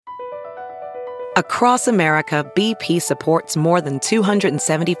Across America, BP supports more than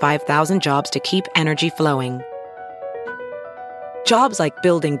 275,000 jobs to keep energy flowing. Jobs like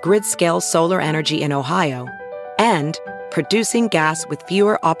building grid-scale solar energy in Ohio and producing gas with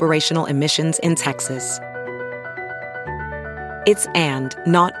fewer operational emissions in Texas. It's and,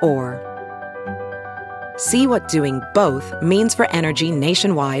 not or. See what doing both means for energy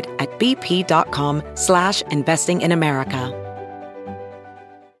nationwide at bp.com/investing in America.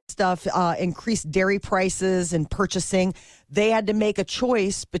 Stuff, increased dairy prices and purchasing. They had to make a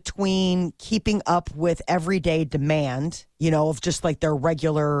choice between keeping up with everyday demand, of just like their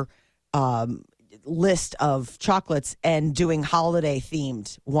regular list of chocolates and doing holiday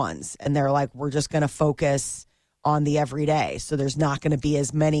themed ones. And they're like, we're just going to focus on the everyday. So there's not going to be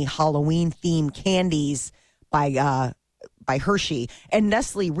as many Halloween themed candies by Hershey. And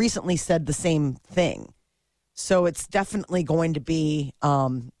Nestle recently said the same thing. So it's definitely going to be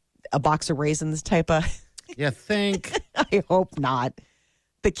a box of raisins type of. You think? I hope not.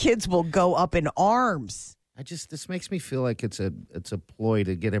 The kids will go up in arms. This makes me feel like it's a ploy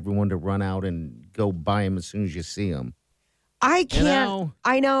to get everyone to run out and go buy them as soon as you see them. I can't.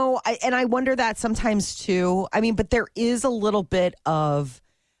 I know. And I wonder that sometimes too. I mean, but there is a little bit of,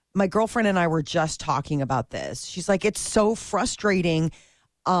 my girlfriend and I were just talking about this. She's like, it's so frustrating.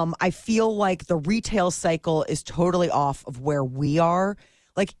 I feel like the retail cycle is totally off of where we are.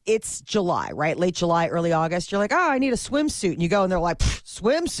 Like, it's July, right? Late July, early August. You're like, oh, I need a swimsuit. And you go and they're like,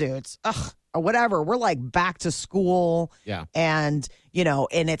 swimsuits? Ugh, or whatever. We're like back to school. Yeah. And,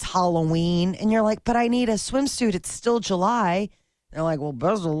 and it's Halloween. And you're like, but I need a swimsuit. It's still July. And they're like, well,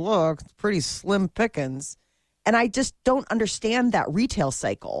 best of luck. It's pretty slim pickings. And I just don't understand that retail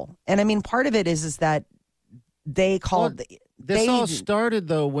cycle. And I mean, part of it is that they called. This all started,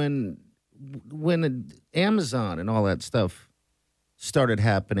 though, when Amazon and all that stuff started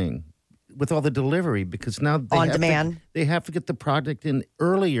happening with all the delivery, because now they have to get the product in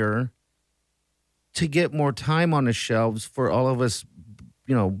earlier to get more time on the shelves for all of us,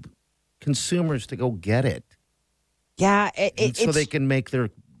 consumers to go get it. Yeah, so they can make their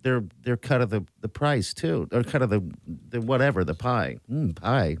cut of the price too, or cut of the whatever, the pie.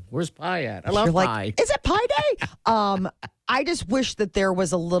 Pie. Where's pie at? I love pie. Is it pie day? I just wish that there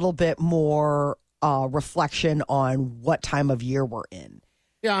was a little bit more reflection on what time of year we're in.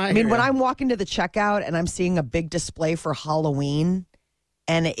 Yeah, I mean, when I'm walking to the checkout and I'm seeing a big display for Halloween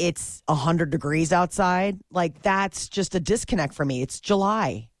and it's 100 degrees outside, like, that's just a disconnect for me. It's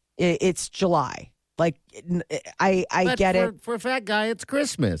July. It's July. Like, I get it. For a fat guy, it's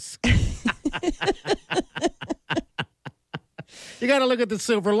Christmas. You got to look at the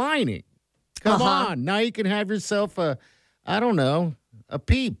silver lining. Come on. Now you can have yourself a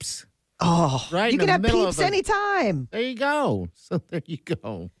Peeps. Oh, right. You can have Peeps anytime. There you go. So there you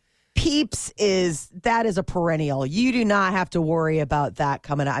go. Peeps is a perennial. You do not have to worry about that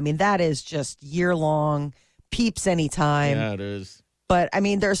coming out. I mean, that is just year long. Peeps anytime. Yeah, it is. But I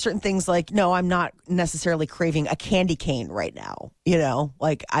mean, there are certain things like, no, I'm not necessarily craving a candy cane right now.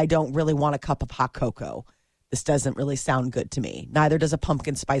 Like, I don't really want a cup of hot cocoa. This doesn't really sound good to me. Neither does a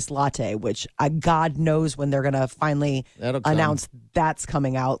pumpkin spice latte, which God knows when they're going to finally announce that's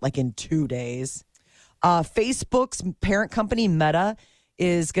coming out, like in 2 days. Facebook's parent company, Meta,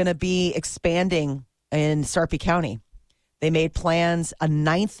 is going to be expanding in Sarpy County. They made plans, a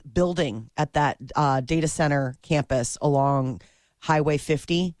 9th building at that data center campus along Highway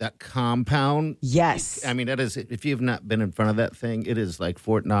 50. That compound? Yes. I mean, that is, if you've not been in front of that thing, it is like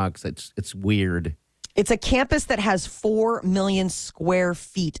Fort Knox. It's weird. It's a campus that has 4 million square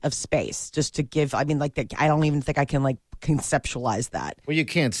feet of space. Just to give, I don't even think I can conceptualize that. Well, you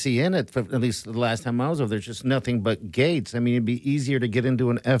can't see in it. At least the last time I was over, there's just nothing but gates. I mean, it'd be easier to get into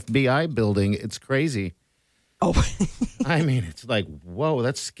an FBI building. It's crazy. Oh, I mean, it's like, whoa,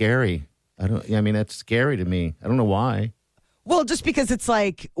 that's scary. That's scary to me. I don't know why. Well, just because it's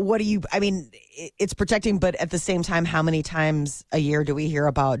like, it's protecting, but at the same time, how many times a year do we hear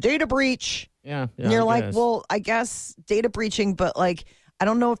about data breach? Yeah. And you're like, well, I guess data breaching, but I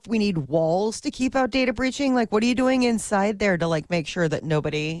don't know if we need walls to keep out data breaching. Like, what are you doing inside there to make sure that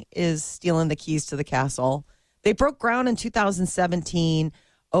nobody is stealing the keys to the castle? They broke ground in 2017,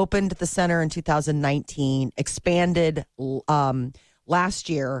 opened the center in 2019, expanded last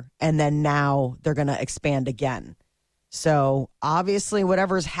year, and then now they're going to expand again. So obviously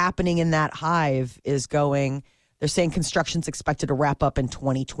whatever's happening in that hive is going, they're saying construction's expected to wrap up in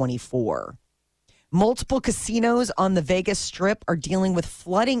 2024. Multiple casinos on the Vegas Strip are dealing with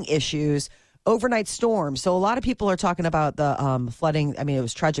flooding issues, overnight storms. So a lot of people are talking about the flooding. I mean, it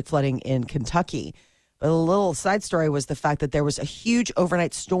was tragic flooding in Kentucky. But a little side story was the fact that there was a huge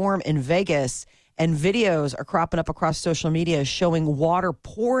overnight storm in Vegas And videos are cropping up across social media showing water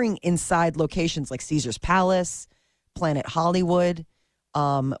pouring inside locations like Caesar's Palace, Planet Hollywood.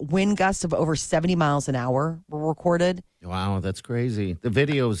 Wind gusts of over 70 miles an hour were recorded. Wow, that's crazy. The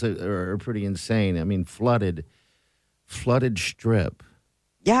videos are pretty insane. I mean, flooded strip.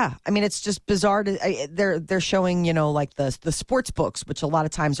 Yeah, I mean, it's just bizarre. They're showing, like the sports books, which a lot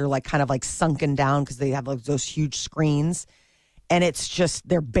of times are like kind of like sunken down because they have like those huge screens. And it's just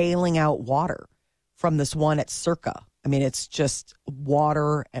they're bailing out water from this one at Circa. I mean, it's just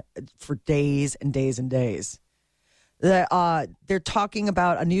water for days and days and days. They're talking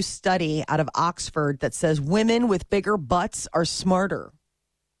about a new study out of Oxford that says women with bigger butts are smarter.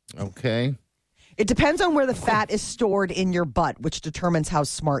 Okay. It depends on where the fat is stored in your butt, which determines how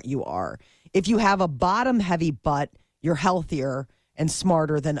smart you are. If you have a bottom-heavy butt, you're healthier and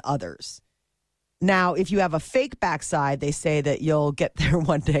smarter than others. Now, if you have a fake backside, they say that you'll get there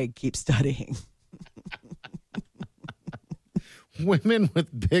one day. Keep studying. Women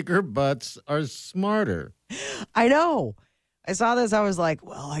with bigger butts are smarter. I know. I saw this. I was like,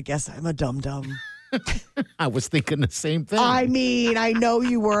 well, I guess I'm a dum-dum. I was thinking the same thing. I mean, I know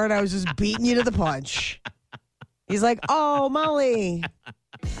you were, and I was just beating you to the punch. He's like, oh, Molly,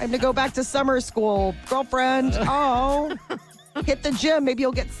 time to go back to summer school. Girlfriend, oh, hit the gym. Maybe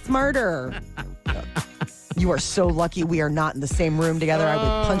you'll get smarter. You are so lucky we are not in the same room together. I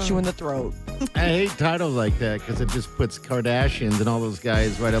would punch you in the throat. I hate titles like that because it just puts Kardashians and all those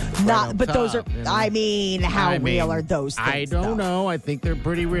guys right up. But top, those are. You know? I mean, how real are those things? I don't know. I think they're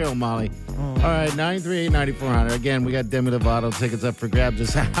pretty real, Molly. All right, 938-9400. Again, we got Demi Lovato tickets up for grabs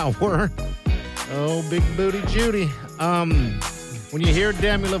this hour. Oh, big booty Judy. When you hear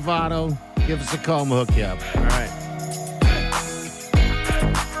Demi Lovato, give us a call and we'll hook you up. All right.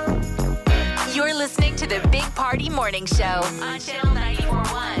 You're listening to the Big Party Morning Show on Channel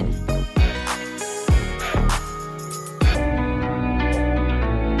 94.1.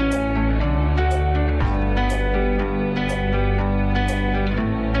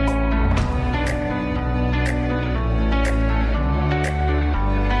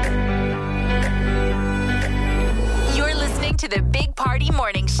 You're listening to the Big Party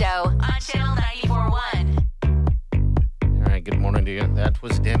Morning Show on Channel 94.1. All right, good morning to you. That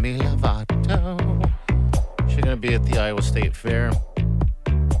was Demi Lovato. She's going to be at the Iowa State Fair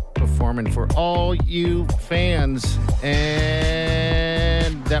performing for all you fans.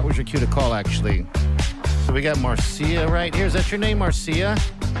 And that was your cue to call, actually. So we got Marcia right here. Is that your name, Marcia?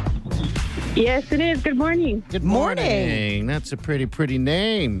 Yes, it is. Good morning. Good morning. That's a pretty, pretty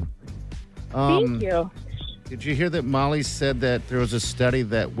name. Thank you. Did you hear that Molly said that there was a study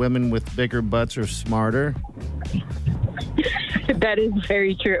that women with bigger butts are smarter? That is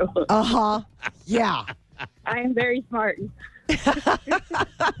very true. Uh-huh. Yeah. I am very smart.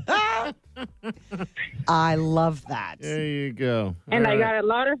 I love that. There you go. And All I right. got a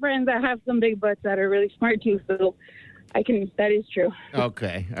lot of friends that have some big butts that are really smart too. So that is true.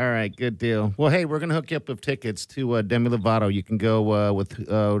 Okay. All right. Good deal. Well, hey, we're going to hook you up with tickets to Demi Lovato. You can go with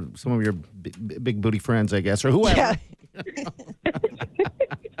some of your big booty friends, I guess, or whoever. Yeah.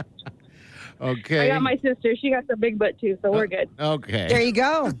 Okay. I got my sister. She got the big butt too, so we're good. Okay. There you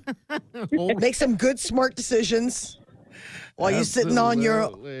go. Make some good, smart decisions while you're sitting on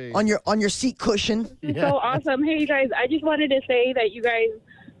your seat cushion. This is so awesome. Hey, you guys, I just wanted to say that you guys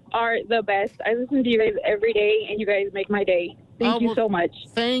are the best. I listen to you guys every day, and you guys make my day. Thank you so much.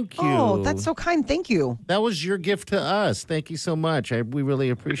 Thank you. Oh, that's so kind. Thank you. That was your gift to us. Thank you so much. We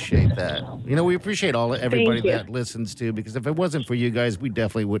really appreciate that. You know, we appreciate everybody that listens to, because if it wasn't for you guys, we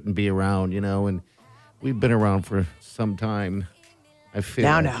definitely wouldn't be around, you know, and we've been around for some time. I feel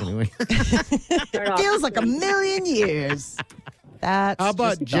anyway. Feels like a million years. That's How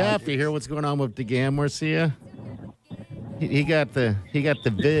about Jeff? You hear what's going on with DeGan, Marcia? He got the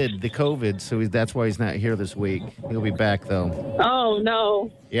COVID, so that's why he's not here this week. He'll be back though. Oh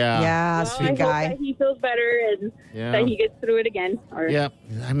no. Yeah. Yeah, Well, sweet I guy. hope that he feels better and that he gets through it again. Yeah.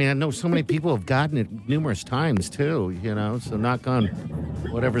 I mean, I know so many people have gotten it numerous times too. You know, so knock on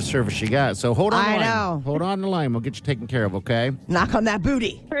whatever service you got. So hold on. I the line. know. Hold on the line. We'll get you taken care of. Okay. Knock on that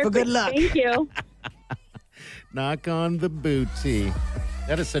booty for good luck. Thank you. Knock on the booty.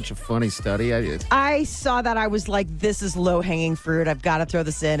 That is such a funny study. I saw that. I was like, this is low-hanging fruit. I've got to throw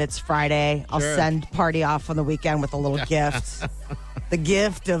this in. It's Friday. I'll send Party off on the weekend with a little gift. The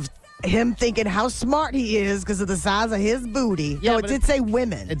gift of him thinking how smart he is because of the size of his booty. Yeah, No, it did say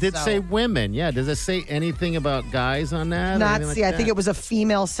women. It did say women. Yeah. Does it say anything about guys on that? Not see. I think it was a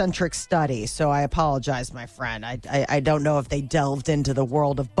female-centric study, so I apologize, my friend. I don't know if they delved into the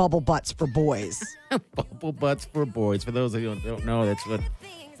world of bubble butts for boys. Bubble butts for boys. For those of you who don't know,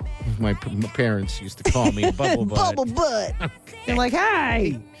 My parents used to call me Bubble Butt. Bubble Butt. You're like,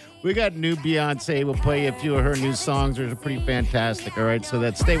 hey. We got new Beyonce. We'll play a few of her new songs. They're pretty fantastic. All right,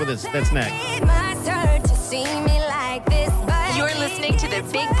 so stay with us. That's next. You're listening to the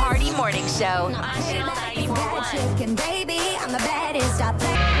Big Party Morning Show on Channel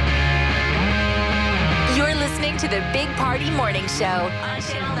 94.1. You're listening to the Big Party Morning Show on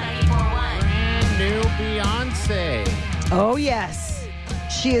Channel 94.1. New Beyonce. Oh, yes.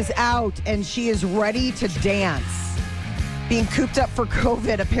 She is out and she is ready to dance. Being cooped up for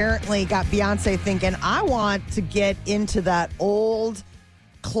COVID apparently got Beyonce thinking, I want to get into that old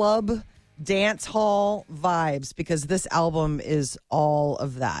club dance hall vibes, because this album is all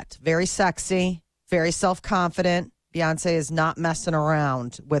of that. Very sexy, very self-confident. Beyonce is not messing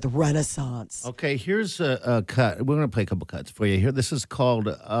around with Renaissance. Okay, here's a cut. We're going to play a couple cuts for you here. This is called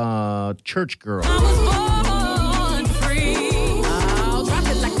Church Girl. I was born free. Oh, drop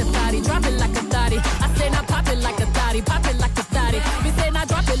it like a thotty, drop it like a thotty. I say now pop it like a thotty, pop it like a thotty. We say now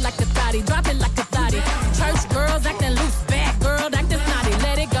drop it like a thotty, drop it like a thotty. Church girls acting loose, bad girl acting snotty.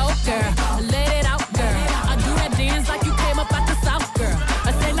 Let it go, girl. Let it out, girl. I do that dance like you came up out the South, girl.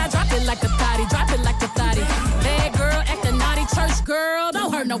 I say now drop it like a thotty, drop it like a thotty. Bad girl acting naughty, church girl,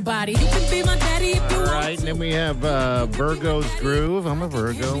 don't hurt nobody. You can be my daddy if you want. All right, and then we have Virgo's Groove. I'm a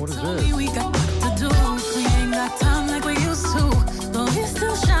Virgo. What is this? We got to do. We ain't got time like we used to. But we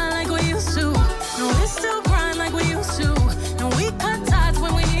still shine like we used to. No, we still grind like we used to. And we cut ties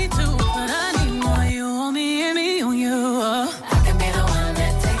when we need to. But I need more you on me and me on you. I can be the one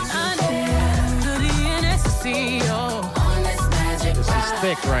that takes you to the ecstasy. On this magic This is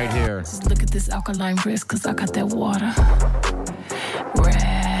thick right here. Just look at this alkaline wrist, cause I got that water.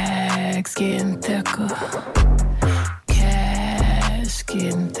 Rags getting thicker. Cash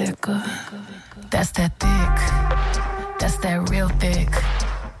getting thicker. That's that thick. That's that real thick.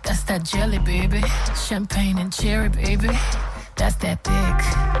 That's that jelly, baby. Champagne and cherry, baby. That's that thick.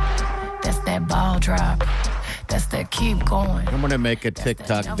 That's that ball drop. That's that keep going. I'm going to make a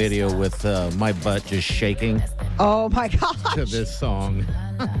TikTok video with my butt just shaking Oh, my gosh. to this song.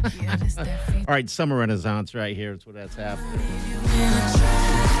 All right, Summer Renaissance right here. That's what that's happening.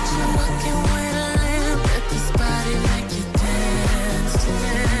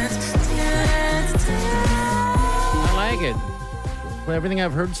 I like it. Well, everything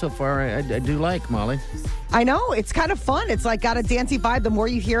I've heard so far, I do like, Molly. I know. It's kind of fun. It's like got a dancey vibe. The more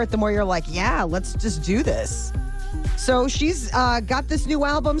you hear it, the more you're like, yeah, let's just do this. So she's got this new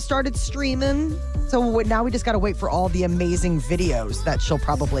album, started streaming. So now we just got to wait for all the amazing videos that she'll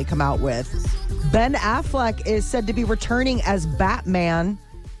probably come out with. Ben Affleck is said to be returning as Batman.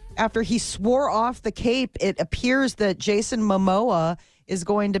 After he swore off the cape, it appears that Jason Momoa is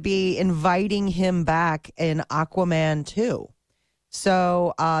going to be inviting him back in Aquaman 2.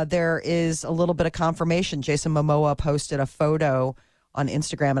 So there is a little bit of confirmation. Jason Momoa posted a photo on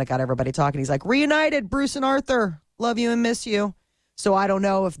Instagram and it got everybody talking. He's like, reunited, Bruce and Arthur. Love you and miss you. So I don't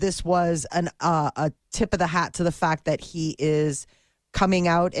know if this was a tip of the hat to the fact that he is coming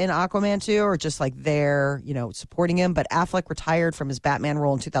out in Aquaman 2 or just like there, supporting him. But Affleck retired from his Batman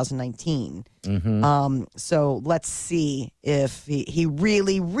role in 2019. Mm-hmm. So let's see if he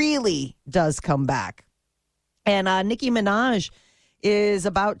really, really does come back. And Nicki Minaj is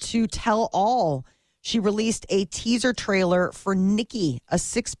about to tell all. She released a teaser trailer for Nicki, a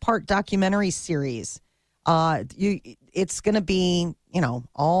 6-part documentary series. It's going to be,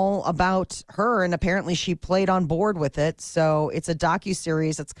 all about her. And apparently she played on board with it. So it's a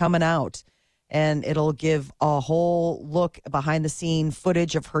docuseries that's coming out. And it'll give a whole look behind the scene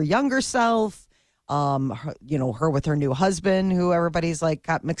footage of her younger self, her with her new husband, who everybody's like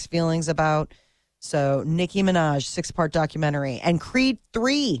got mixed feelings about. So Nicki Minaj, 6-part documentary. And Creed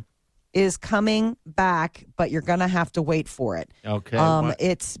 3 is coming back, but you're going to have to wait for it. Okay.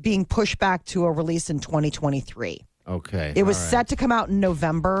 It's being pushed back to a release in 2023. Okay. It was set to come out in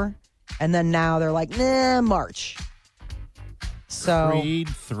November, and then now they're like, March. So Creed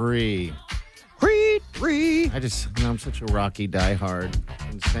 3. I'm such a Rocky diehard.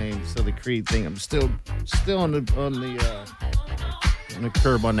 Insane. So the Creed thing, I'm still on the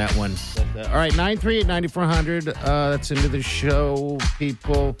curb on that one. But, all right, 938-9400. That's into the show,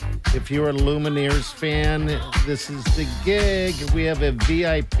 people. If you're a Lumineers fan, this is the gig. We have a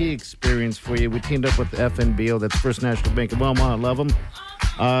VIP experience for you. We teamed up with FNBO. That's First National Bank of Omaha. Love them.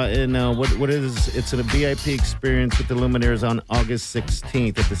 What it is, it's a VIP experience with the Lumineers on August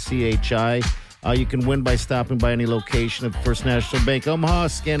 16th at the CHI. You can win by stopping by any location of First National Bank Omaha,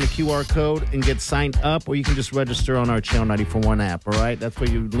 scan the QR code, and get signed up, or you can just register on our Channel 94.1 app, all right? That's for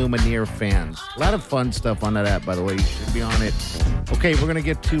you Lumineer fans. A lot of fun stuff on that app, by the way. You should be on it. Okay, we're going to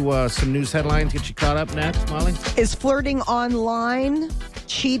get to some news headlines. Get you caught up next, Molly. Is flirting online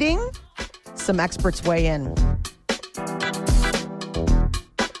cheating? Some experts weigh in.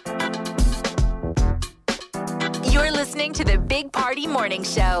 You're listening to the Big Party Morning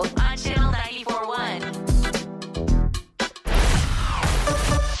Show on Channel 94.1.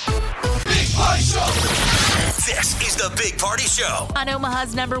 Big Party Show. This is the Big Party Show On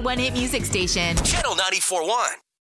Omaha's #1 hit music station. Channel 94.1.